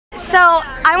So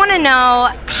I want to know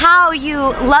how you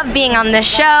love being on this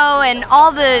show and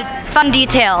all the fun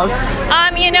details.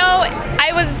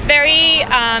 I was very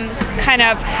kind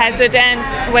of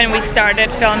hesitant when we started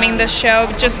filming the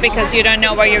show, just because you don't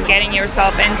know what you're getting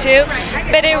yourself into.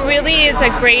 But it really is a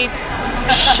great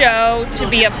show to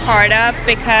be a part of,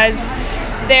 because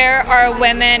there are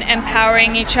women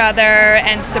empowering each other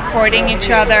and supporting each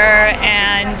other,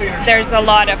 and there's a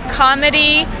lot of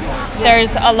comedy,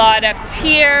 there's a lot of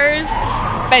tears,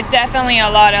 but definitely a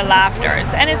lot of laughters,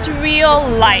 and it's real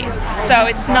life, so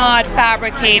it's not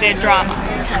fabricated drama.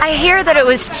 I hear that it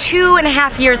was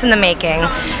 2.5 years in the making.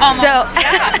 Almost, so,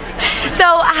 yeah. So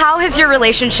how has your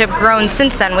relationship grown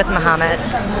since then with Muhammad?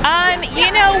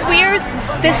 We're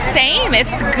the same.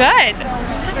 It's good.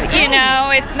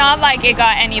 It's not like it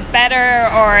got any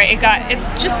better or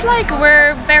it's just like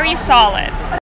we're very solid.